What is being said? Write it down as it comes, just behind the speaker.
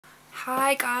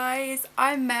Hi guys,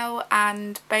 I'm Mel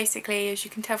and basically, as you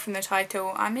can tell from the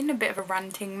title, I'm in a bit of a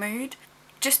ranting mood.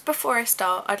 Just before I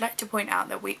start, I'd like to point out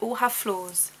that we all have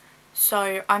flaws,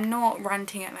 so I'm not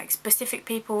ranting at like specific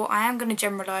people. I am going to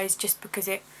generalise just because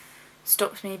it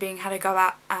stops me being had a go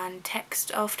at and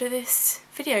text after this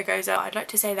video goes up. I'd like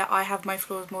to say that I have my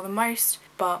flaws more than most,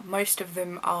 but most of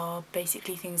them are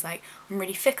basically things like I'm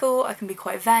really fickle, I can be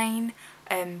quite vain,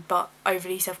 but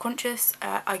overly self-conscious,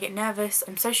 I get nervous,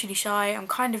 I'm socially shy, I'm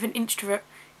kind of an introvert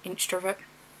and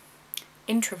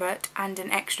an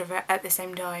extrovert at the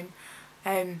same time.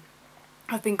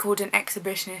 I've been called an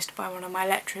exhibitionist by one of my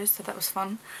lecturers, so that was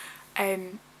fun.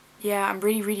 Yeah, I'm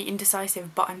really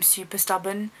indecisive, but I'm super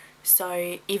stubborn,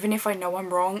 so even if I know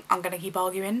I'm wrong, I'm gonna keep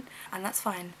arguing, and that's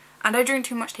fine. And I drink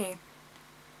too much tea.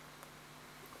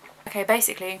 Okay,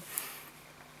 basically,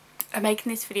 I'm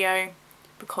making this video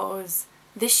because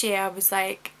this year I was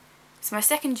like, it's my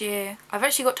second year, I've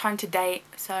actually got time to date,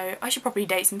 so I should probably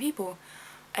date some people.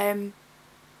 I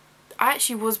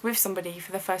actually was with somebody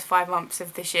for the first 5 months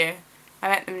of this year. I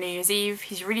met them New Year's Eve.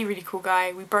 He's a really cool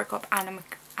guy. We broke up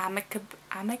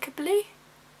amicably?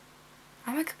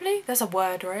 That's a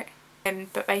word, right?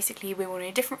 But basically we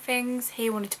wanted different things. He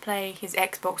wanted to play his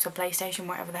Xbox or PlayStation,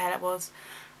 whatever the hell it was,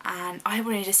 and I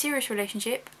wanted a serious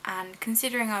relationship, and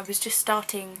considering I was just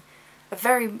starting a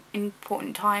very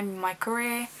important time in my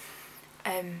career,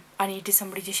 I needed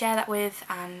somebody to share that with,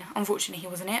 and unfortunately he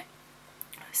wasn't it.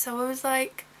 So I was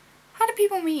like, how do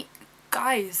people meet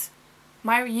guys?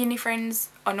 My uni friends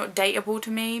are not dateable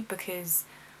to me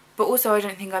but also I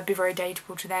don't think I'd be very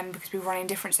dateable to them because we run in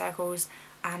different circles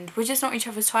and we're just not each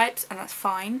other's types, and that's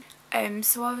fine.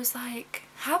 So I was like,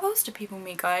 how else do people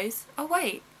meet guys? Oh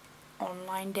wait,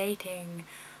 online dating.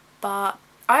 But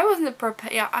I wasn't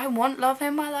prepared. Yeah, I want love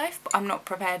in my life, but I'm not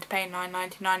prepared to pay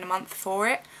 $9.99 a month for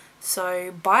it.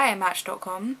 So buy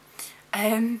Match.com.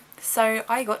 So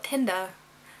I got Tinder.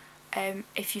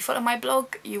 If you follow my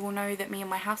blog, you will know that me and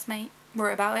my housemate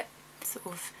wrote about it.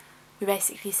 We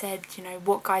basically said, you know,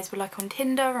 what guys were like on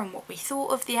Tinder and what we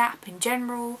thought of the app in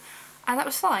general, and that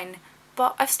was fine.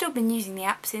 But I've still been using the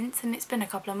app since, and it's been a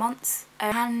couple of months,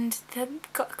 and the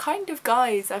kind of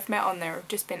guys I've met on there have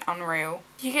just been unreal.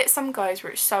 You get some guys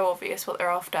where it's so obvious what they're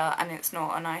after and it's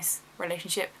not a nice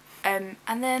relationship. And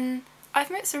then I've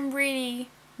met some really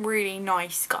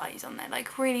nice guys on there,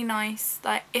 like really nice.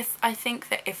 Like, I think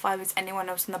that if I was anyone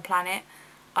else on the planet,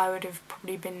 I would have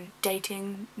probably been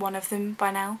dating one of them by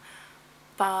now.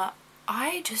 But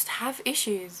I just have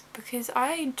issues because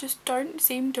I just don't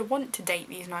seem to want to date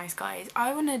these nice guys.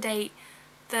 I want to date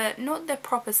not the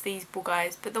proper sleazeball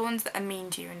guys, but the ones that are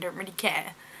mean to you and don't really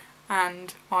care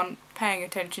and aren't paying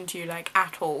attention to you like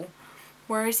at all.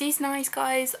 Whereas these nice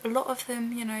guys, a lot of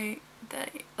them, you know,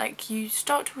 like you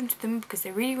start talking to them because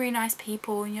they're really nice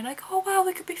people and you're like, oh wow,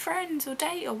 we could be friends or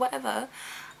date or whatever,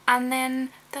 and then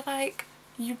they're like,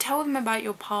 you tell them about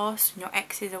your past and your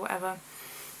exes or whatever,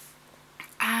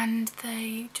 and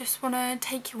they just want to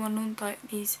take you on like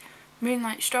these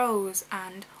moonlight strolls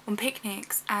and on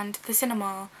picnics and the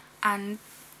cinema and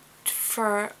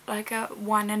for like a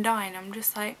wine and dine. I'm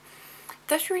just like,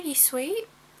 that's really sweet,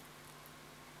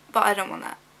 but I don't want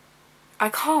that. I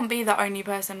can't be the only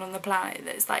person on the planet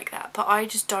that's like that, but I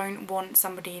just don't want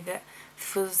somebody that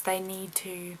feels they need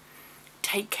to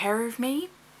take care of me,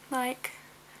 like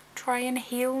try and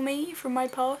heal me from my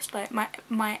past, like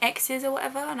my exes or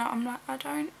whatever, and I'm like, I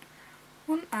don't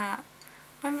want that.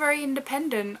 I'm very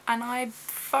independent and I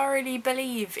thoroughly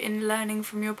believe in learning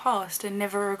from your past and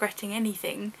never regretting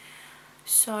anything.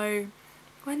 So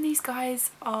when these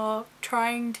guys are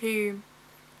trying to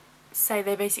say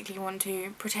they basically want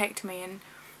to protect me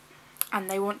and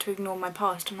they want to ignore my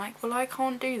past, I'm like, well, I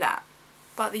can't do that.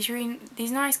 But these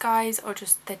nice guys are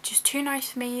they're just too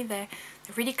nice for me. They're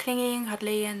really clingy and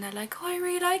cuddly and they're like, oh, I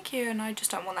really like you, and I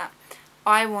just don't want that.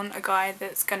 I want a guy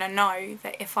that's gonna know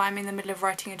that if I'm in the middle of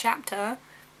writing a chapter,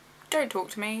 don't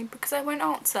talk to me because I won't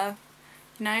answer.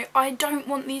 You know, I don't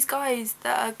want these guys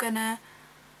that are gonna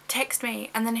text me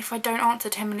and then if I don't answer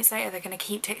 10 minutes later they're gonna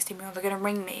keep texting me, or they're gonna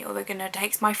ring me, or they're gonna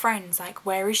text my friends like,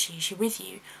 where is she? Is she with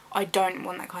you? I don't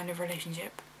want that kind of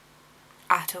relationship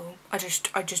at all. I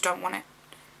just don't want it,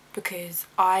 because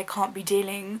I can't be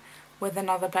dealing with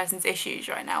another person's issues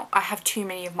right now. I have too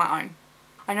many of my own.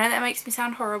 I know that makes me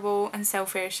sound horrible and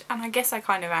selfish, and I guess I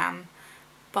kind of am,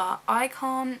 but I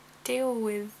can't deal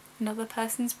with another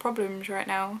person's problems right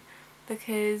now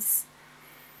because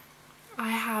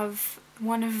I have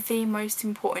one of the most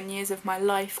important years of my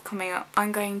life coming up.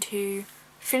 I'm going to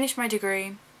finish my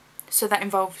degree, so that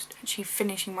involves actually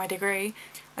finishing my degree.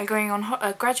 I'm going on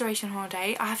a graduation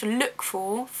holiday. I have to look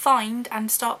for, find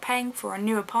and start paying for a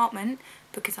new apartment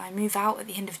because I move out at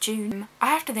the end of June. I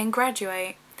have to then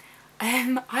graduate.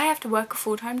 I have to work a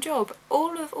full-time job.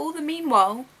 All the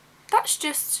meanwhile, that's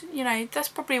just, you know, that's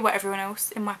probably what everyone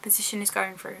else in my position is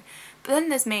going through. But then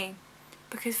there's me,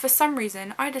 because for some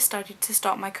reason I decided to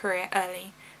start my career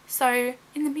early. So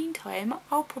in the meantime,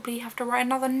 I'll probably have to write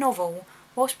another novel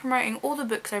whilst promoting all the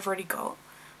books I've already got,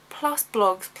 plus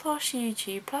blogs, plus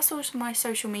YouTube, plus all my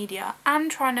social media,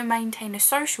 and trying to maintain a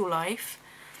social life.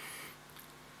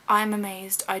 I'm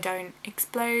amazed I don't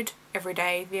explode every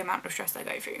day the amount of stress I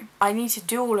go through. I need to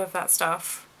do all of that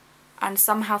stuff and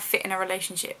somehow fit in a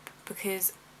relationship,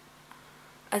 because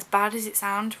as bad as it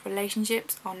sounds,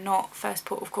 relationships are not first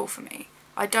port of call for me.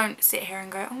 I don't sit here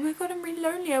and go, oh my god, I'm really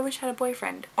lonely, I wish I had a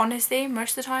boyfriend. Honestly,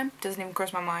 most of the time, it doesn't even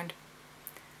cross my mind.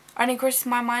 Only crosses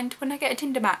my mind when I get a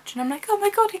Tinder match and I'm like, oh my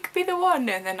god, he could be the one,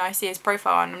 and then I see his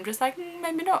profile and I'm just like,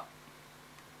 maybe not.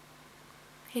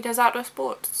 He does outdoor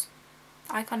sports.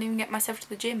 I can't even get myself to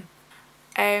the gym.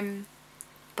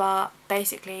 But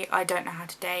basically I don't know how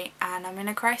to date and I'm in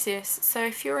a crisis. So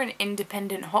if you're an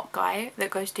independent hot guy that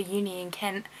goes to uni in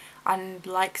Kent and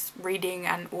likes reading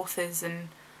and authors and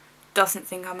doesn't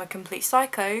think I'm a complete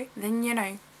psycho, then, you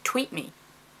know, tweet me.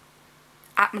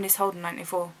 @ Holden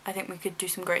 94. I think we could do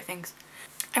some great things.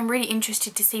 I'm really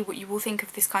interested to see what you will think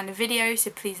of this kind of video,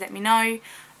 so please let me know.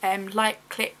 Like,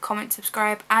 click, comment,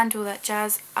 subscribe and all that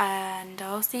jazz, and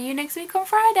I'll see you next week on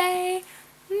Friday.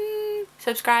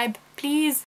 Subscribe, please.